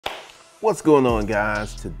What's going on,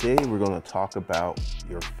 guys? Today we're going to talk about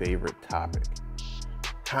your favorite topic,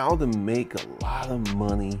 how to make a lot of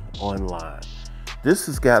money online. This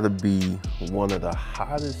has got to be one of the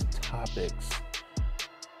hottest topics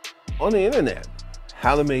on the internet.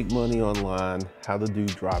 How to make money online, how to do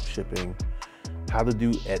drop shipping, how to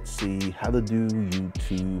do Etsy, how to do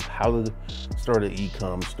YouTube, how to start an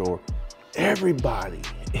e-com store. Everybody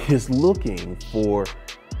is looking for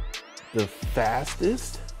the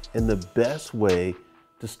fastest and the best way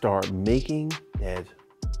to start making that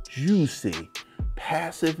juicy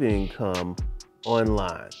passive income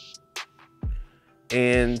online.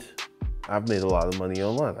 And I've made a lot of money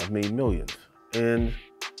online. I've made millions. And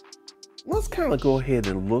let's kind of go ahead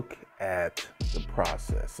and look at the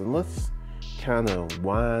process, and let's kind of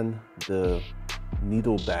wind the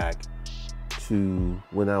needle back to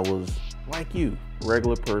when I was like you,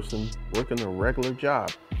 regular person working a regular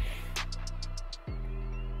job.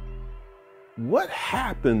 What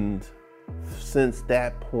happened since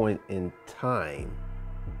that point in time,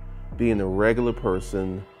 being a regular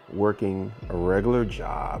person working a regular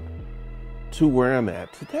job, to where I'm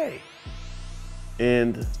at today?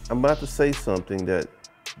 And I'm about to say something that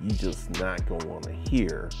you just not gonna want to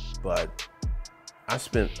hear, but I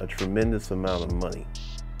spent a tremendous amount of money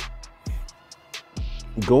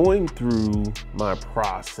going through my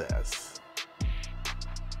process,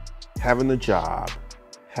 having a job,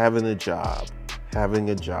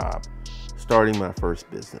 starting my first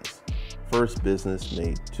business. First business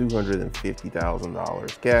made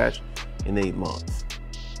 $250,000 cash in 8 months.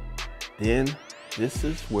 Then this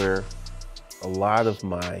is where a lot of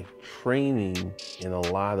my training and a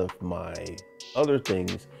lot of my other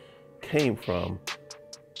things came from,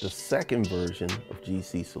 the second version of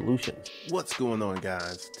GC Solutions. What's going on,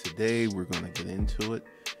 guys? Today we're going to get into it,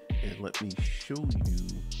 and let me show you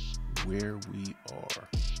where we are.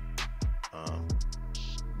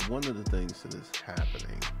 One of the things that is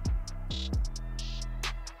happening,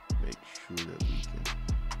 make sure that we can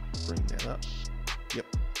bring that up. Yep.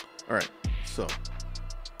 All right. So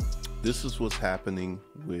this is what's happening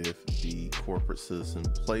with the Corporate Citizen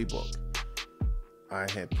Playbook. I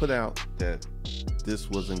had put out that this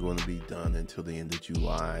wasn't going to be done until the end of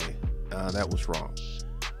July. That was wrong.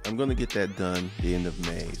 I'm going to get that done the end of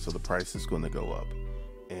May, so the price is going to go up.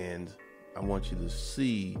 And I want you to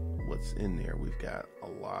see what's in there. We've got a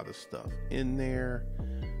lot of stuff in there.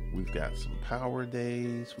 We've got some power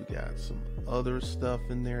days. We got some other stuff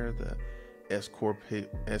in there. The S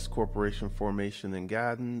Corporation formation and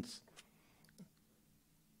guidance,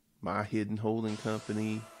 my hidden holding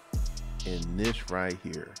company, and this right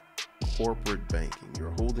here, corporate banking.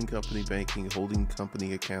 Your holding company banking, holding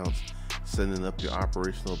company accounts, setting up your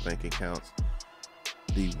operational bank accounts,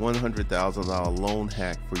 the $100,000 loan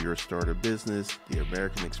hack for your starter business, the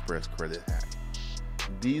American Express credit hack.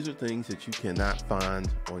 These are things that you cannot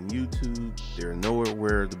find on YouTube. They're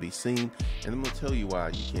nowhere to be seen. And I'm going to tell you why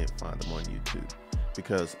you can't find them on YouTube.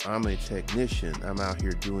 Because I'm a technician. I'm out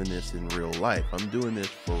here doing this in real life. I'm doing this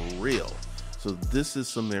for real. So this is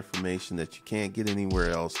some information that you can't get anywhere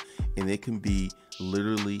else. And it can be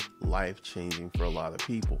literally life-changing for a lot of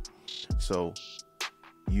people. So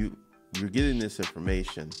you're getting this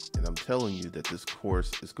information, and I'm telling you that this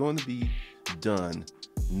course is going to be done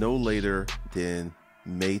no later than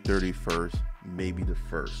May 31st, maybe the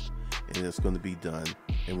 1st, and it's going to be done,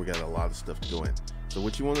 and we got a lot of stuff to go in. So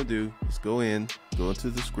what you want to do is go into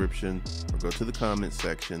the description or go to the comment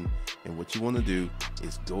section, and what you want to do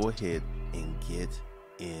is go ahead and get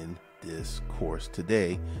in this course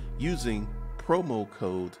today using promo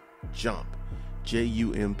code JUMP,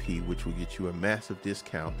 J-U-M-P, which will get you a massive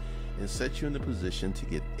discount and set you in the position to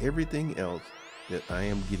get everything else that I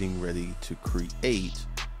am getting ready to create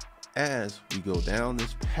as we go down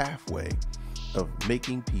this pathway of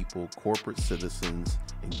making people corporate citizens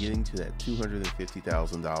and getting to that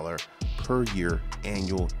 $250,000 per year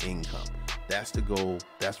annual income. That's the goal.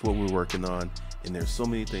 That's what we're working on. And there's so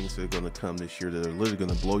many things that are going to come this year that are literally going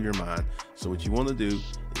to blow your mind. So what you want to do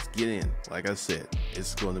is get in. Like I said,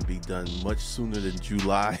 it's going to be done much sooner than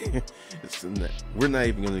July. We're not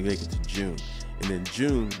even going to make it to June. And in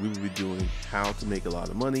June, we will be doing how to make a lot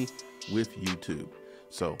of money with YouTube.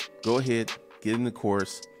 So go ahead, get in the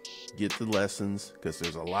course, get the lessons, because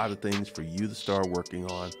there's a lot of things for you to start working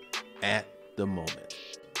on at the moment.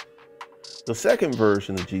 The second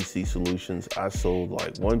version of GC Solutions, I sold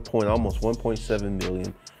like almost 1.7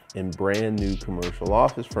 million in brand new commercial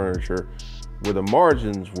office furniture, where the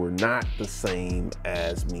margins were not the same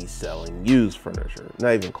as me selling used furniture,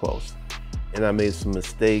 not even close. And I made some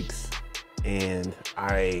mistakes, and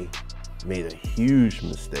I made a huge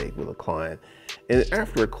mistake with a client, And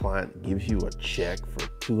after a client gives you a check for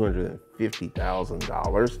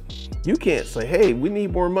 $250,000, you can't say, hey, we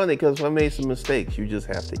need more money because I made some mistakes. You just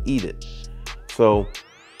have to eat it. So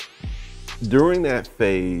during that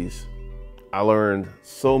phase, I learned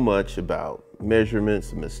so much about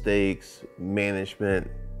measurements, mistakes,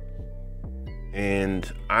 management.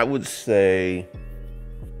 And I would say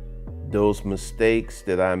those mistakes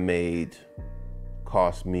that I made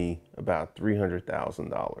cost me about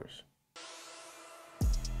 $300,000.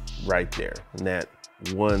 Right there in that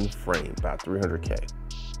one frame, about 300K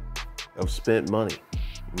of spent money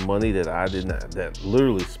that I did not, that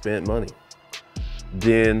literally spent money.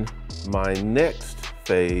 Then my next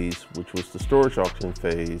phase, which was the storage auction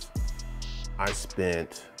phase, I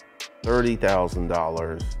spent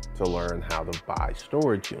 $30,000 to learn how to buy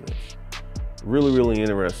storage units. Really, really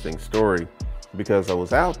interesting story, because I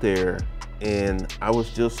was out there and I was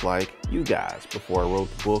just like you guys before I wrote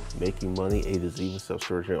the book, Making Money A to Z with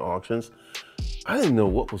Self-Storage and Auctions. I didn't know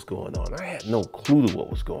what was going on. I had no clue to what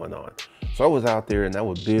was going on. So I was out there and I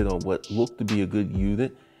would bid on what looked to be a good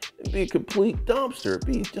unit. It'd be a complete dumpster. It'd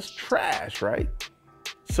be just trash, right?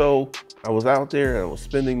 So I was out there and I was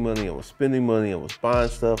spending money. I was buying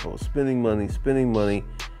stuff. I was spending money.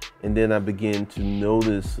 And then I began to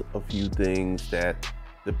notice a few things, that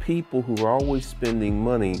the people who were always spending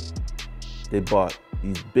money, they bought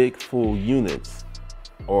these big full units,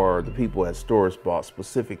 or the people at stores bought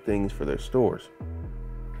specific things for their stores.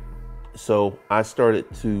 So I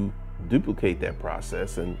started to duplicate that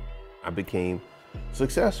process and I became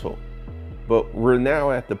successful. But we're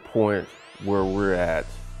now at the point where we're at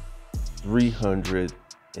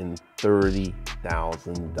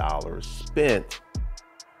 $330,000 spent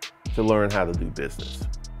to learn how to do business.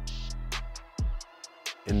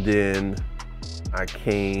 And then I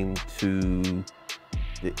came to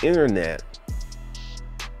the internet.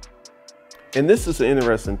 And this is an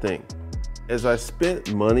interesting thing. As I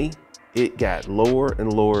spent money, it got lower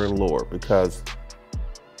and lower and lower, because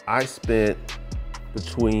I spent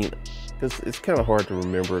between, because it's kind of hard to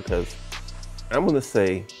remember, because I'm going to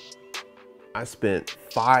say I spent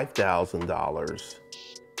 $5,000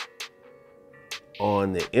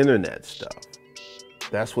 on the internet stuff.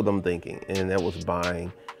 That's what I'm thinking. And that was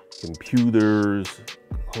buying computers,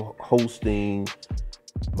 hosting,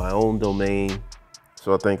 my own domain.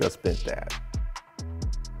 So I think I spent that.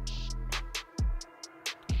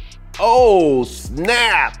 Oh,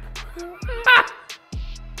 snap!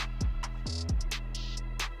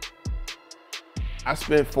 I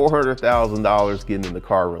spent $400,000 getting in the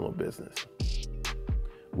car rental business,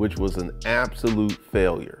 which was an absolute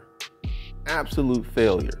failure. Absolute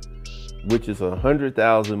failure, which is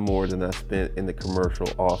 $100,000 more than I spent in the commercial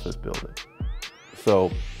office building. So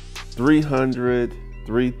 300,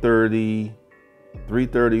 330,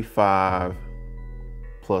 335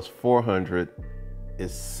 plus 400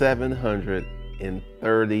 is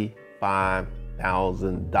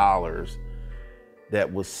 $735,000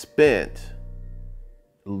 that was spent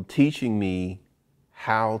teaching me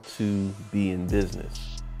how to be in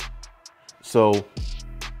business. So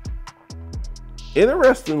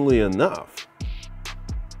interestingly enough,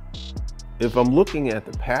 if I'm looking at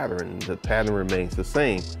the pattern remains the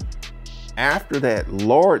same. After that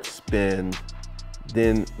large spend,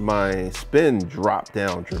 then my spend dropped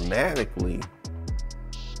down dramatically.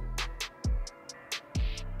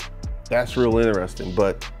 That's real interesting,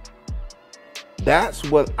 but that's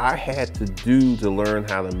what I had to do to learn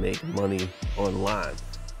how to make money online.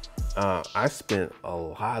 I spent a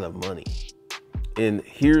lot of money. And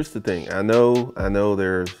here's the thing. I know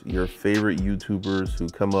there's your favorite YouTubers who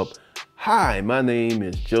come up, hi, my name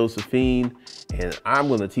is Josephine, and I'm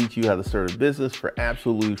going to teach you how to start a business for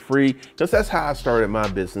absolutely free, because that's how I started my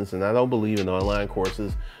business. And I don't believe in online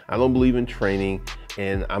courses. I don't believe in training.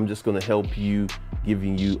 And I'm just going to help you,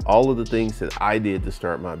 giving you all of the things that I did to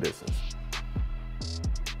start my business.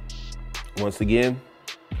 Once again,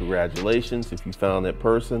 congratulations if you found that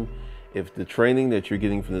person. If the training that you're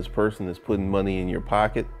getting from this person is putting money in your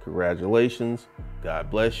pocket, congratulations, God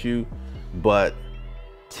bless you. But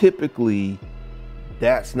typically,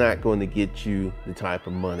 that's not going to get you the type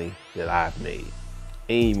of money that I've made.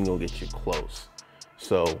 Ain't even gonna get you close.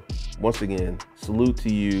 So once again, salute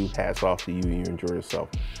to you, hats off to you, and you enjoy yourself.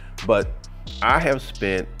 But I have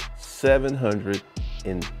spent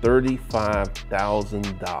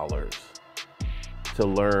 $735,000 to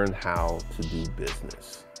learn how to do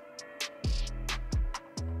business.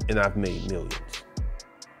 And I've made millions.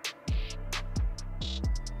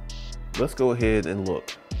 Let's go ahead and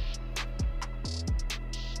look.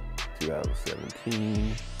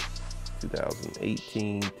 2017,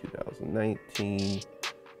 2018, 2019.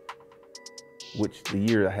 which the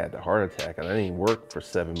year I had the heart attack, and I didn't work for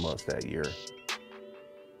 7 months that year.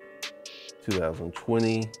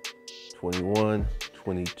 2020, 21,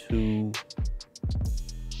 22.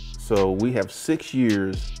 So we have 6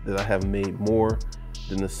 years that I have made more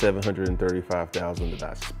than the $735,000 that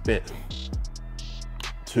I spent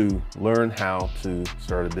to learn how to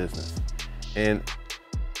start a business. And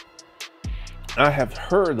I have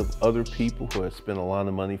heard of other people who have spent a lot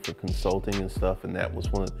of money for consulting and stuff, and that was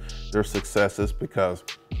one of their successes, because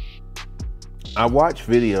I watch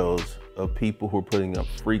videos of people who are putting up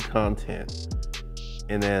free content.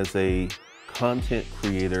 And as a content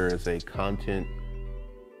creator, as a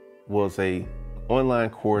online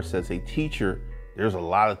course, as a teacher, there's a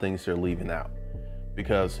lot of things they're leaving out.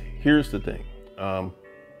 Because here's the thing.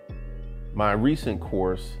 My recent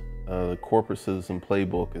course, the Corporate Citizen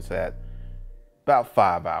Playbook, is at about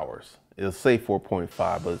 5 hours. It'll say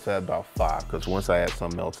 4.5, but it's at about 5, because once I add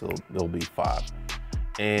something else, it'll be 5.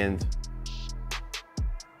 And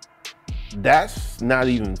that's not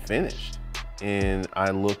even finished. And I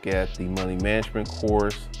look at the money management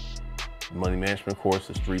course. The money management course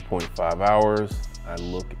is 3.5 hours. I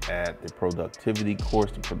look at the productivity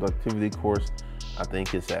course. The productivity course, I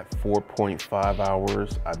think, is at 4.5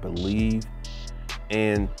 hours, I believe.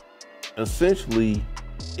 And essentially,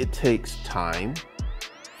 it takes time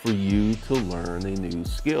for you to learn a new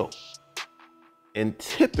skill. And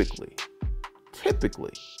typically,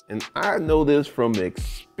 and I know this from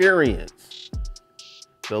experience,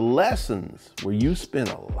 the lessons where you spend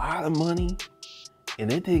a lot of money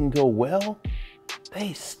and it didn't go well,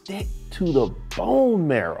 they stick to the bone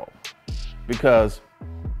marrow. Because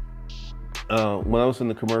when I was in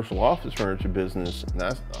the commercial office furniture business, and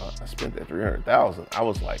I spent that $300,000, I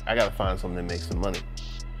was like, I gotta find something that makes some money.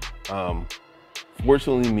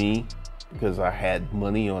 Fortunately me, because I had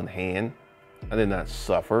money on hand, I did not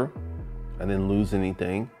suffer. I didn't lose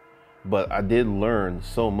anything, but I did learn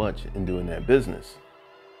so much in doing that business.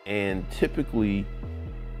 And typically,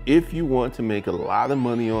 if you want to make a lot of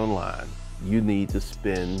money online, you need to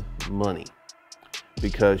spend money,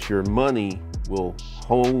 because your money will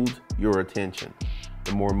hold your attention.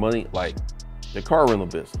 The more money, like the car rental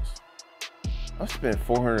business, I spent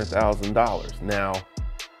 $400,000. Now,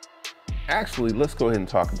 actually, let's go ahead and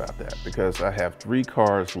talk about that, because I have 3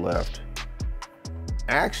 cars left.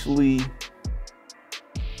 Actually,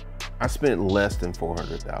 I spent less than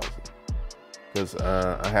 $400,000, because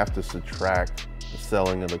I have to subtract the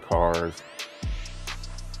selling of the cars.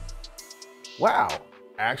 Wow,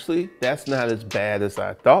 actually, that's not as bad as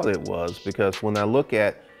I thought it was, because when I look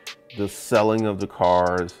at the selling of the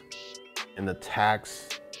cars and the tax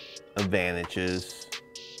advantages,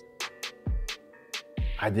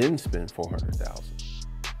 I didn't spend $400,000.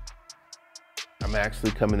 I'm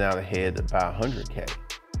actually coming out ahead about $100K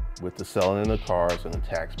with the selling of the cars and the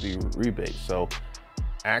tax rebate. So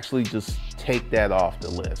actually just take that off the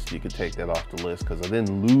list. You could take that off the list, because I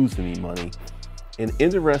didn't lose any money. And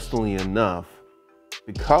interestingly enough,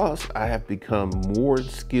 because I have become more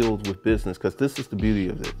skilled with business, because this is the beauty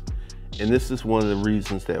of it, and this is one of the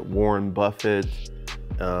reasons that Warren Buffett,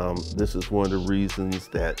 this is one of the reasons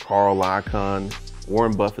that Carl Icahn,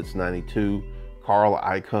 Warren Buffett's 92, Carl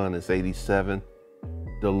Icahn is 87.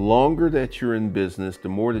 The longer that you're in business, the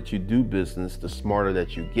more that you do business, the smarter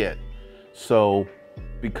that you get. So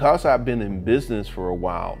because I've been in business for a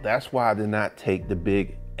while, that's why I did not take the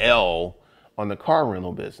big L on the car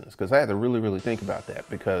rental business, because I had to really think about that,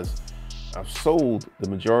 because I've sold the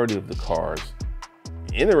majority of the cars.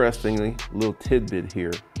 Interestingly, a little tidbit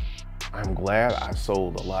here, I'm glad I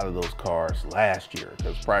sold a lot of those cars last year,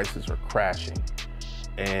 because prices are crashing.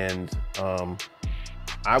 And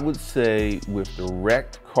I would say with the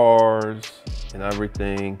wrecked cars and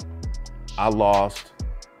everything, I lost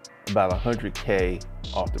about $100K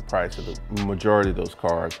off the price of the majority of those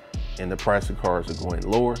cars, and the price of cars are going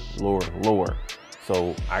lower.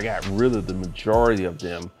 So I got rid of the majority of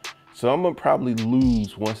them. So I'm gonna probably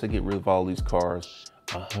lose, once I get rid of all these cars,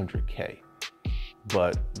 $100K.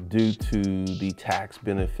 But due to the tax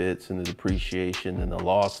benefits and the depreciation and the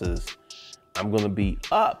losses, I'm gonna be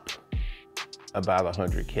up about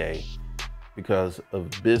 $100K because of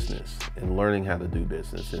business and learning how to do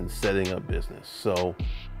business and setting up business. So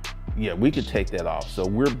yeah, we could take that off. So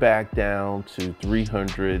we're back down to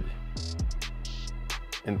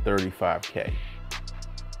 $335K.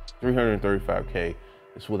 $335K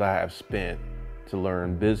is what I have spent to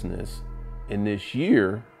learn business. And this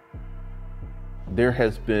year, there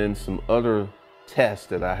has been some other tests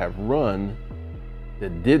that I have run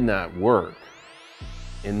that did not work.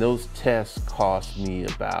 And those tests cost me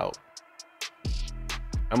about,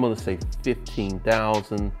 I'm gonna say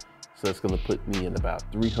 $15,000, So that's going to put me in about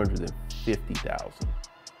 350,000.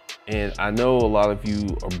 And I know a lot of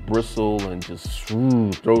you are bristle and just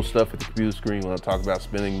throw stuff at the computer screen when I talk about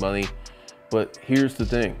spending money. But here's the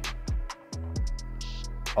thing.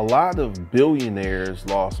 A lot of billionaires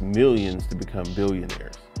lost millions to become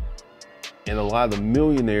billionaires. And a lot of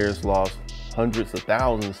millionaires lost hundreds of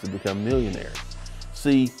thousands to become millionaires.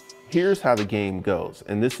 See, here's how the game goes.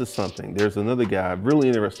 And this is something, there's another guy, really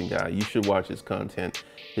interesting guy. You should watch his content.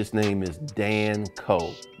 His name is Dan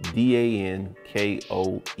Koe, D-A-N-K-O-E,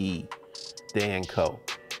 Dan Koe.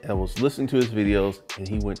 And I was listening to his videos and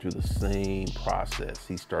he went through the same process.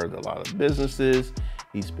 He started a lot of businesses.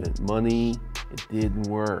 He spent money. It didn't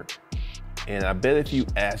work. And I bet if you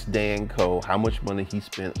ask Dan Koe how much money he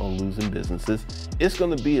spent on losing businesses, it's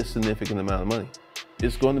going to be a significant amount of money.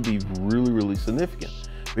 It's going to be really, really significant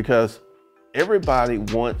because everybody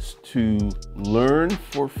wants to learn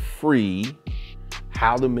for free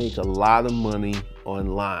how to make a lot of money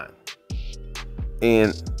online.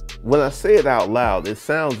 And when I say it out loud, it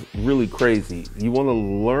sounds really crazy. You want to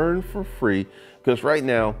learn for free because right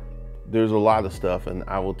now there's a lot of stuff, and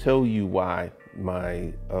I will tell you why.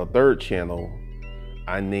 My third channel,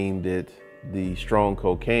 I named it the Strong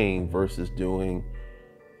Cocaine versus doing,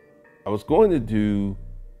 I was going to do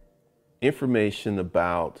information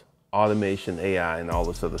about automation, AI, and all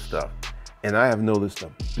this other stuff. And I have noticed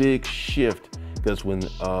a big shift because when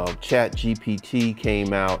ChatGPT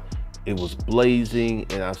came out, it was blazing,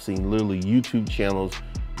 and I've seen literally YouTube channels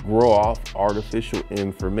grow off artificial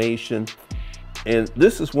information. And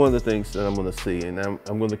this is one of the things that I'm going to see, and I'm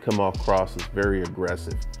going to come across as very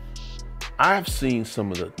aggressive. I've seen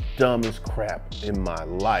some of the dumbest crap in my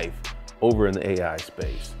life over in the AI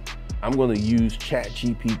space. I'm going to use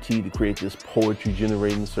ChatGPT to create this poetry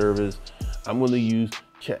generating service. I'm going to use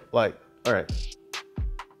chat, like, all right,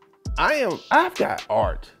 I've got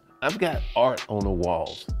art. I've got art on the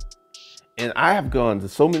walls. And I have gone to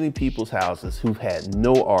so many people's houses who've had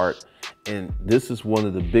no art. And this is one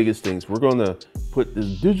of the biggest things. We're going to put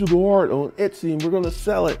this digital art on Etsy and we're going to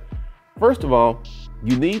sell it. First of all,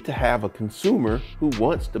 you need to have a consumer who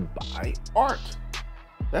wants to buy art.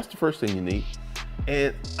 That's the first thing you need.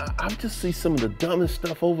 And I just see some of the dumbest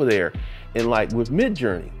stuff over there. And like with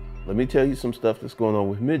Midjourney, let me tell you some stuff that's going on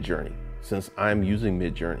with Midjourney since I'm using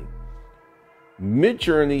Midjourney.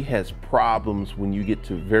 Midjourney has problems when you get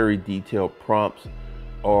to very detailed prompts,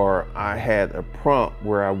 or I had a prompt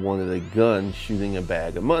where I wanted a gun shooting a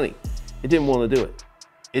bag of money. It didn't want to do it.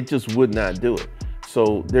 It just would not do it.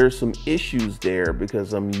 So there's some issues there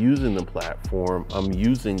because I'm using the platform. I'm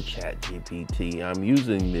using ChatGPT. I'm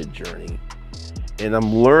using Midjourney, and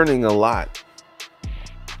I'm learning a lot.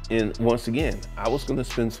 And once again, I was going to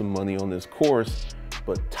spend some money on this course,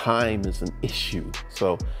 but time is an issue.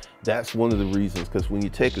 So that's one of the reasons, because when you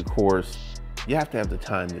take a course, you have to have the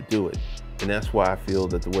time to do it. And that's why I feel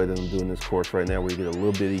that the way that I'm doing this course right now, where you get a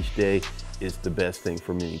little bit each day, is the best thing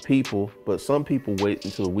for many people. But some people wait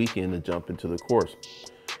until the weekend to jump into the course.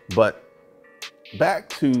 But back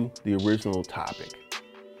to the original topic.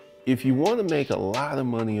 If you want to make a lot of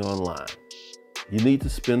money online, you need to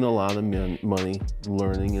spend a lot of money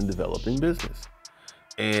learning and developing business.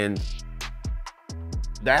 And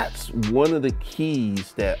that's one of the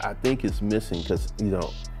keys that I think is missing, because, you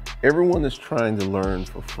know, everyone is trying to learn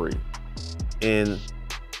for free. And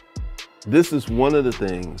this is one of the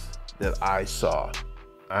things that I saw.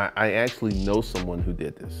 I actually know someone who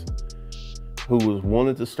did this, who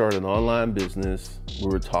wanted to start an online business. We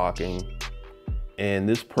were talking, and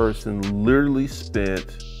this person literally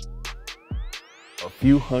spent a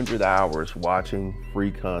few hundred hours watching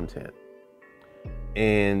free content.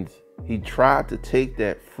 And he tried to take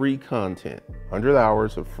that free content, 100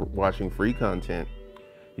 hours of watching free content.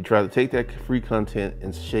 He tried to take that free content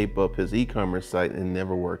and shape up his e-commerce site, and it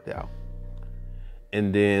never worked out.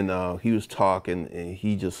 And then he was talking, and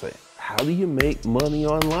he just said, how do you make money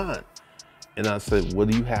online? And I said, what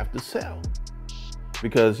do you have to sell?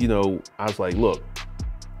 Because, you know, I was like, look,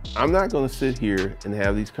 I'm not going to sit here and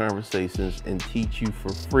have these conversations and teach you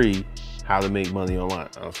for free how to make money online.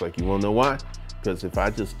 I was like, you want to know why? Because if I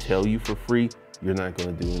just tell you for free, you're not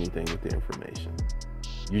going to do anything with the information.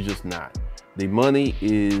 You're just not. The money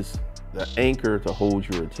is the anchor to hold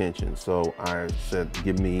your attention. So I said,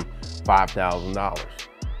 give me $5,000.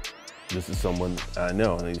 This is someone I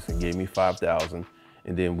know, and he gave me $5,000.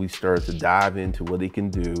 And then we started to dive into what he can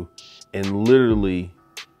do. And literally,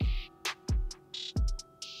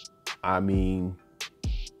 I mean,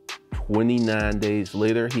 29 days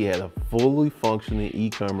later, he had a fully functioning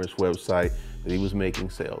e-commerce website that he was making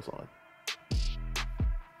sales on.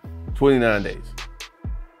 29 days.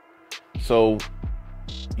 So,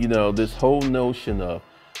 you know, this whole notion of,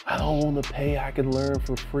 I don't want to pay, I can learn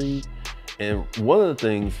for free. And one of the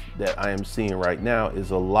things that I am seeing right now is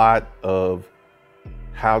a lot of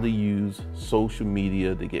how to use social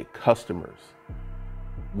media to get customers,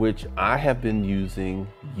 which I have been using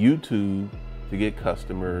YouTube to get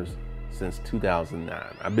customers since 2009.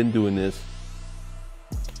 I've been doing this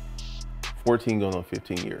 14 going on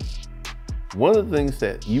 15 years. One of the things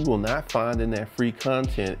that you will not find in that free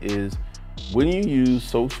content is when you use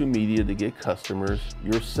social media to get customers,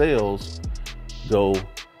 your sales go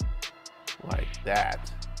like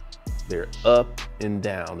that. They're up and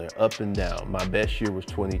down, they're up and down. My best year was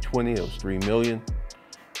 2020, it was 3 million.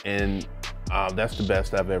 And that's the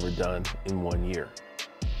best I've ever done in 1 year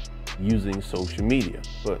using social media.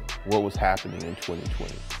 But what was happening in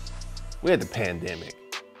 2020? We had the pandemic.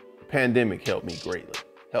 The pandemic helped me greatly,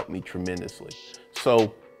 helped me tremendously.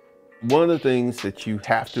 So one of the things that you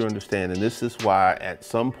have to understand, and this is why at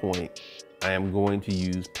some point I am going to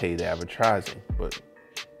use paid advertising, but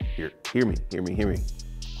hear me.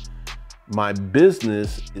 My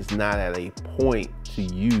business is not at a point to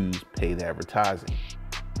use paid advertising.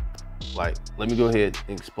 Like, let me go ahead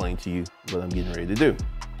and explain to you what I'm getting ready to do.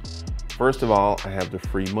 First of all, I have the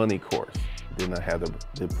free money course. Then I have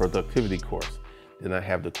the productivity course. Then I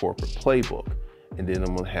have the corporate playbook. And then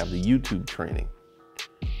I'm gonna have the YouTube training.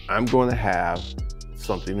 I'm going to have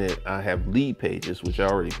something that I have lead pages, which I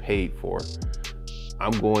already paid for.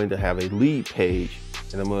 I'm going to have a lead page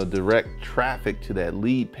and I'm going to direct traffic to that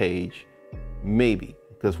lead page, maybe,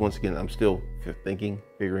 because once again, I'm still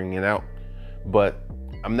figuring it out. But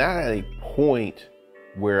I'm not at a point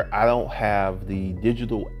where I don't have the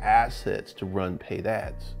digital assets to run paid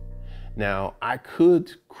ads. Now, I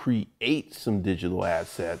could create some digital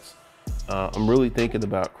assets. I'm really thinking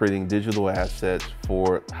about creating digital assets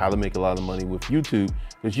for how to make a lot of money with YouTube,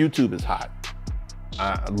 because YouTube is hot.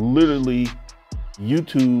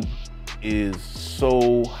 YouTube is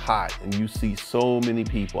so hot and you see so many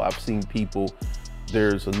people. I've seen people,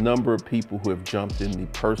 there's a number of people who have jumped in the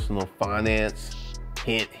personal finance,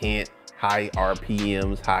 hint, high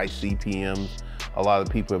RPMs, high CPMs. A lot of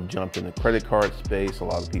people have jumped in the credit card space. A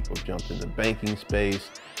lot of people have jumped in the banking space.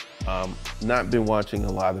 Not been watching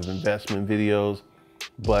a lot of investment videos,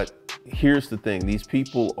 but here's the thing. These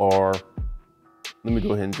people are, let me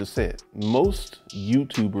go ahead and just say it. Most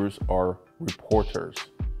YouTubers are reporters.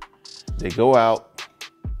 They go out,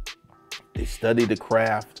 they study the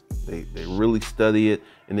craft, they really study it,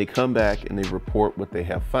 and they come back and they report what they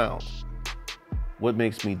have found. What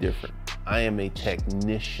makes me different? I am a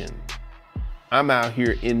technician. I'm out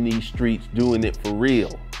here in these streets doing it for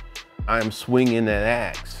real. I'm swinging that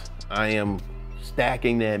axe. I am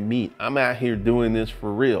stacking that meat. I'm out here doing this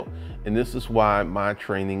for real. And this is why my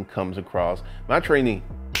training comes across. My training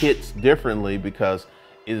hits differently because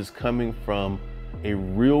it is coming from a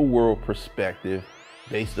real world perspective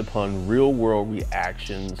based upon real world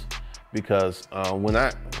reactions. Because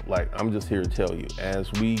I'm just here to tell you, as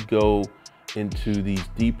we go into these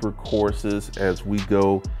deeper courses, as we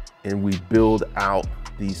go and we build out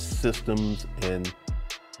these systems and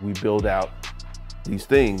we build out these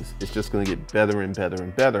things, it's just going to get better and better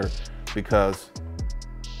and better, because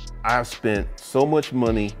I've spent so much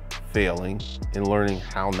money failing and learning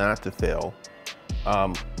how not to fail.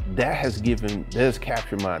 That has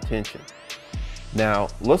captured my attention. Now,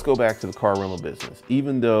 let's go back to the car rental business.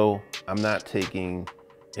 Even though I'm not taking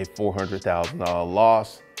a $400,000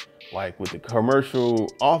 loss, like with the commercial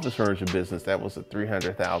office furniture business, that was a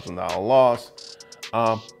 $300,000 loss.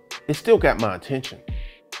 It still got my attention.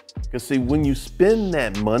 Because see, when you spend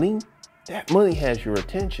that money has your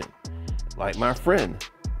attention. Like my friend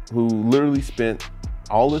who literally spent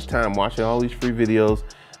all this time watching all these free videos.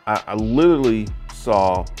 I literally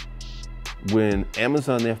saw when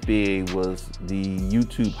Amazon FBA was the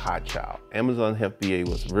YouTube hot child. Amazon FBA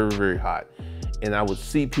was very, very hot. And I would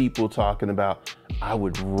see people talking about, I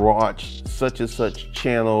would watch such and such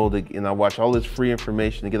channel and I watch all this free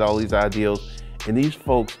information to get all these ideas. And these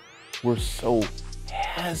folks were so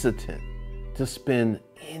hesitant to spend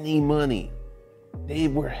any money. They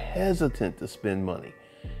were hesitant to spend money.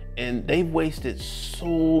 And they've wasted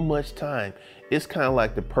so much time. It's kind of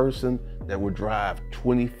like the person that would drive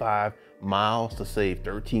 25 miles to save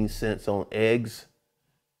 13 cents on eggs.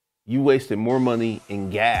 You wasted more money in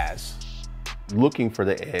gas looking for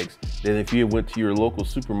the eggs than if you went to your local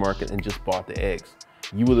supermarket and just bought the eggs.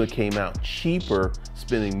 You would have came out cheaper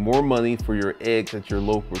spending more money for your eggs at your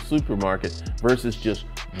local supermarket versus just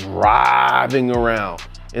driving around.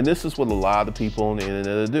 And this is what a lot of people on the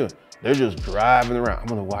internet are doing. They're just driving around. I'm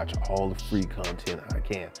gonna watch all the free content I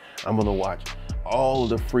can. I'm gonna watch all of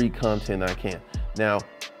the free content I can. Now,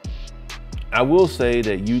 I will say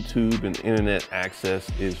that YouTube and internet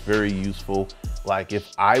access is very useful. Like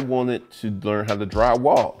if I wanted to learn how to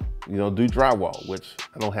drywall, do drywall, which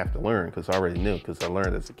I don't have to learn because I already knew because I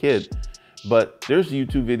learned as a kid. But there's a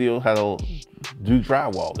YouTube video how to do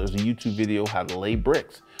drywall. There's a YouTube video how to lay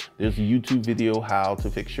bricks. There's a YouTube video how to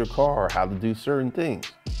fix your car, how to do certain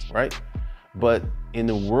things, right? But in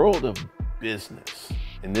the world of business,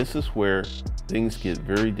 and this is where things get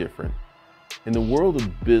very different. In the world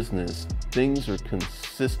of business, things are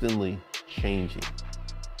consistently changing.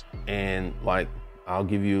 And like, I'll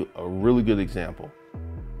give you a really good example.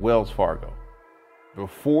 Wells Fargo.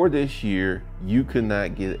 Before this year, you could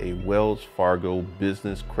not get a Wells Fargo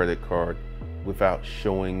business credit card without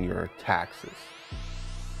showing your taxes.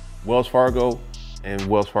 Wells Fargo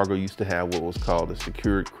used to have what was called a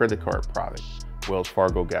secured credit card product. Wells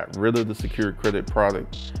Fargo got rid of the secured credit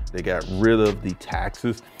product. They got rid of the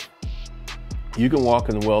taxes. You can walk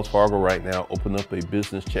into Wells Fargo right now, open up a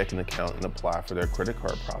business checking account and apply for their credit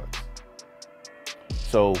card products.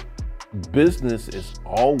 So business is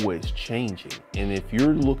always changing. And if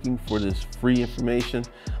you're looking for this free information,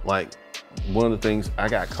 like one of the things I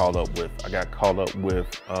got caught up with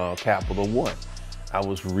Capital One. I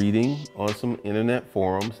was reading on some internet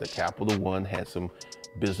forums that Capital One had some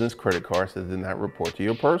business credit cards that did not report to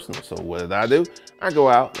your personal. So what did I do? I go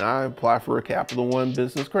out and I apply for a Capital One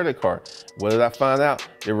business credit card. What did I find out?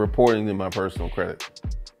 They're reporting to my personal credit.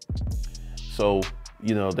 So,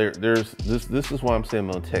 this is why I'm saying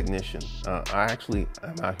I'm a technician. I'm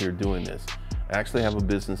out here doing this. I actually have a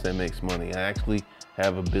business that makes money. I actually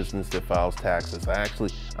have a business that files taxes.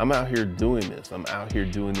 I'm out here doing this. I'm out here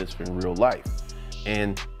doing this in real life.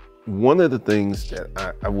 And one of the things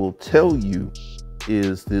that I will tell you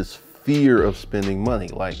is this fear of spending money.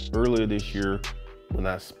 Like earlier this year when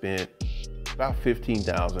I spent about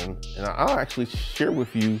 $15,000, and I'll actually share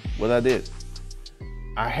with you what I did.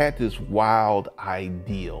 I had this wild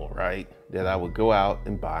ideal, right? That I would go out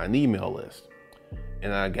and buy an email list.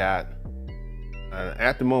 And at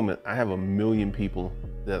the moment, I have 1 million people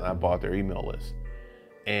that I bought their email list.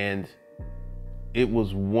 And it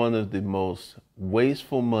was one of the most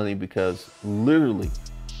wasteful money because literally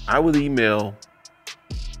I would email,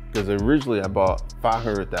 because originally I bought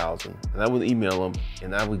 500,000 and I would email them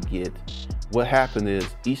and I would get, what happened is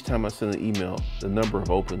each time I sent an email, the number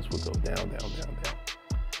of opens would go down, down, down, down.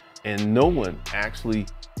 And no one actually,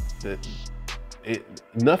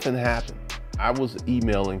 nothing happened. I was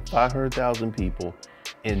emailing 500,000 people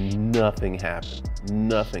and nothing happened.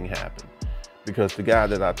 Nothing happened. Because the guy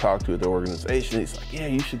that I talked to at the organization, he's like, yeah,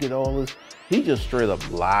 you should get all this. He just straight up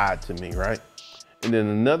lied to me, right? And then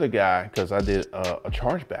another guy, because I did a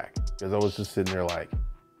chargeback, because I was just sitting there like,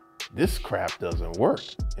 this crap doesn't work.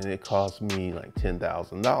 And it cost me like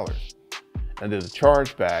 $10,000. I did a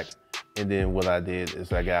chargeback, and then what I did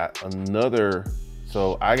is I got another,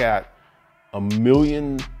 so I got 1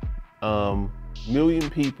 million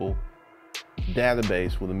people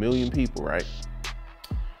database with 1 million people, right?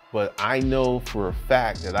 But I know for a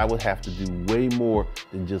fact that I would have to do way more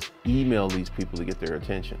than just email these people to get their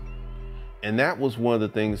attention. And that was one of the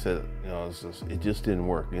things that, it just didn't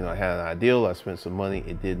work. I had an ideal, I spent some money,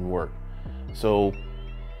 it didn't work. So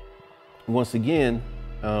once again,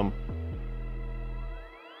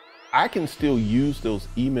 I can still use those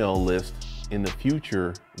email lists in the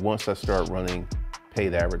future once I start running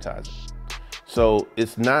paid advertising. So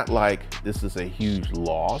it's not like this is a huge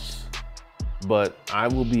loss, but I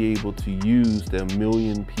will be able to use the 1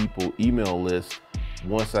 million people email list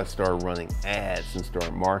once I start running ads and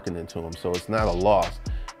start marketing to them. So it's not a loss,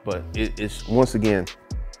 but it's, once again,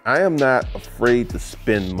 I am not afraid to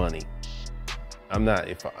spend money. I'm not,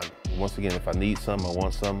 if I need something, I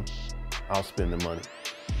want something, I'll spend the money.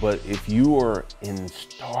 But if you are in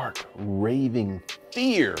stark raving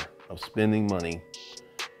fear of spending money,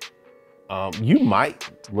 you might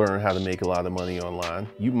learn how to make a lot of money online.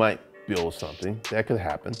 You might build something, that could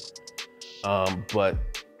happen. But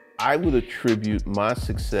I would attribute my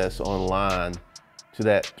success online to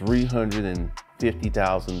that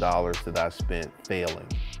 $350,000 that I spent failing.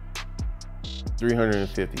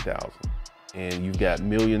 $350,000. And you've got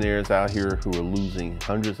millionaires out here who are losing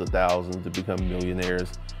hundreds of thousands to become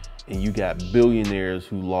millionaires. And you got billionaires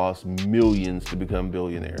who lost millions to become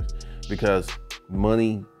billionaires, because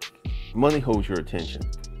money holds your attention.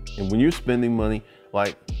 And when you're spending money,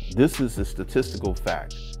 like, this is a statistical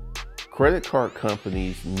fact. Credit card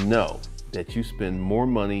companies know that you spend more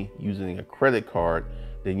money using a credit card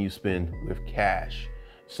than you spend with cash.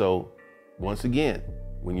 So once again,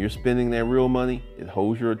 when you're spending that real money, it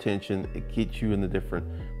holds your attention. It gets you in a different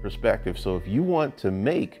perspective. So if you want to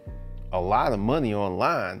make a lot of money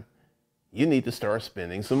online, you need to start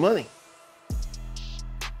spending some money.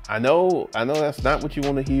 I know that's not what you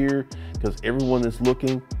want to hear, because everyone is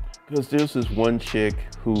looking. Because there's this one chick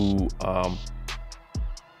who, I'm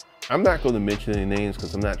not going to mention any names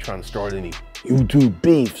because I'm not trying to start any YouTube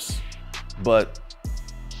beefs, but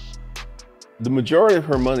the majority of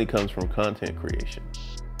her money comes from content creation,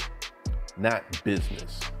 not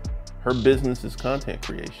business. Her business is content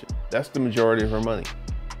creation. That's the majority of her money.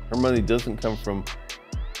 Her money doesn't come from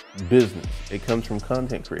business. It comes from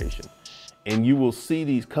content creation. And you will see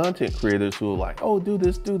these content creators who are like, oh, do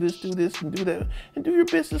this, and do that, and do your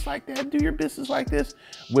business like that, do your business like this.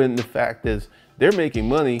 When the fact is, they're making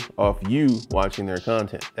money off you watching their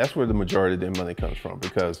content. That's where the majority of their money comes from.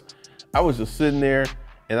 Because I was just sitting there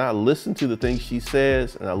and I listen to the things she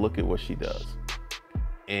says and I look at what she does.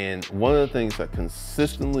 And one of the things I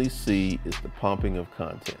consistently see is the pumping of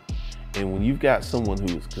content. And when you've got someone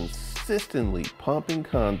who is consistently pumping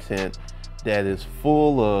content that is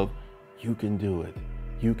full of, you can do it,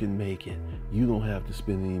 you can make it, you don't have to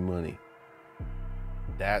spend any money.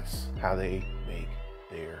 That's how they make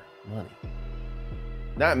their money.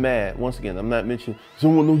 Not mad. Once again, I'm not mentioning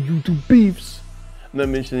someone on YouTube beefs. I'm not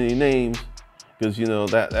mentioning any names, because you know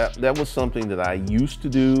that was something that I used to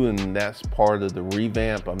do, and that's part of the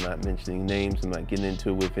revamp. I'm not mentioning names. I'm not getting into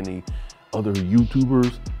it with any other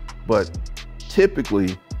YouTubers. But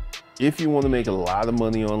typically, if you want to make a lot of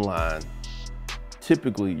money online,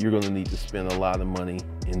 typically you're going to need to spend a lot of money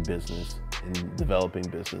in business, in developing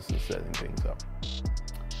business and setting things up.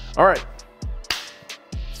 All right.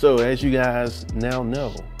 So as you guys now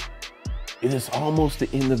know, it is almost the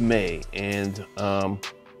end of May, and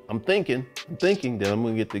I'm thinking that I'm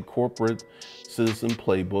going to get the Corporate Citizen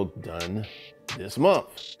Playbook done this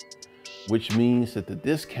month, which means that the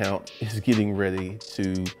discount is getting ready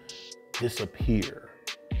to disappear.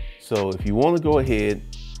 So if you want to go ahead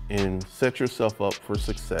and set yourself up for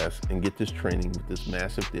success and get this training with this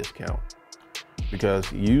massive discount,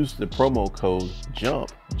 because you use the promo code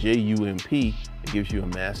JUMP, J-U-M-P, it gives you a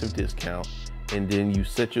massive discount, and then you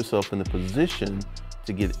set yourself in a position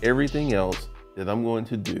to get everything else that I'm going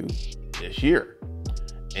to do this year.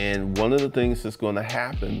 And one of the things that's going to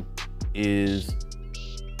happen is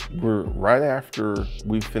right after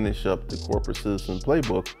we finish up the Corporate Citizen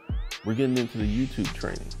Playbook, we're getting into the YouTube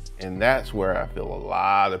training. And that's where I feel a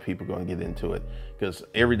lot of people are going to get into it, because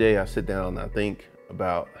every day I sit down and I think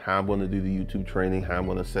about how I'm going to do the YouTube training, how I'm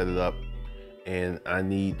going to set it up. And I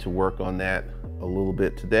need to work on that a little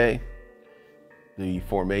bit today, the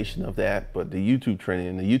formation of that. But the YouTube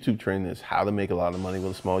training is how to make a lot of money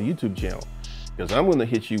with a small YouTube channel, because I'm going to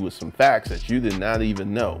hit you with some facts that you did not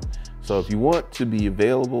even know. So if you want to be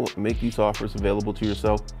available, make these offers available to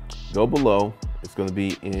yourself, go below. It's going to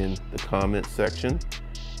be in the comment section,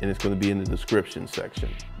 and it's going to be in the description section.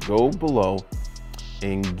 Go below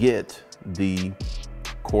and get the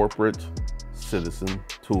Corporate Citizen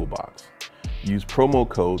Toolbox. Use promo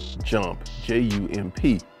code JUMP,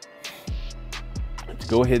 J-U-M-P, to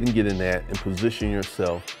go ahead and get in that and position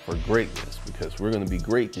yourself for greatness, because we're going to be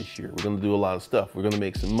great this year. We're going to do a lot of stuff. We're going to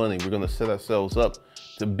make some money. We're going to set ourselves up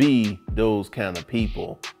to be those kind of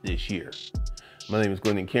people this year. My name is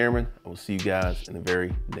Glenn Cameron. I will see you guys in the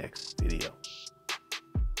very next video.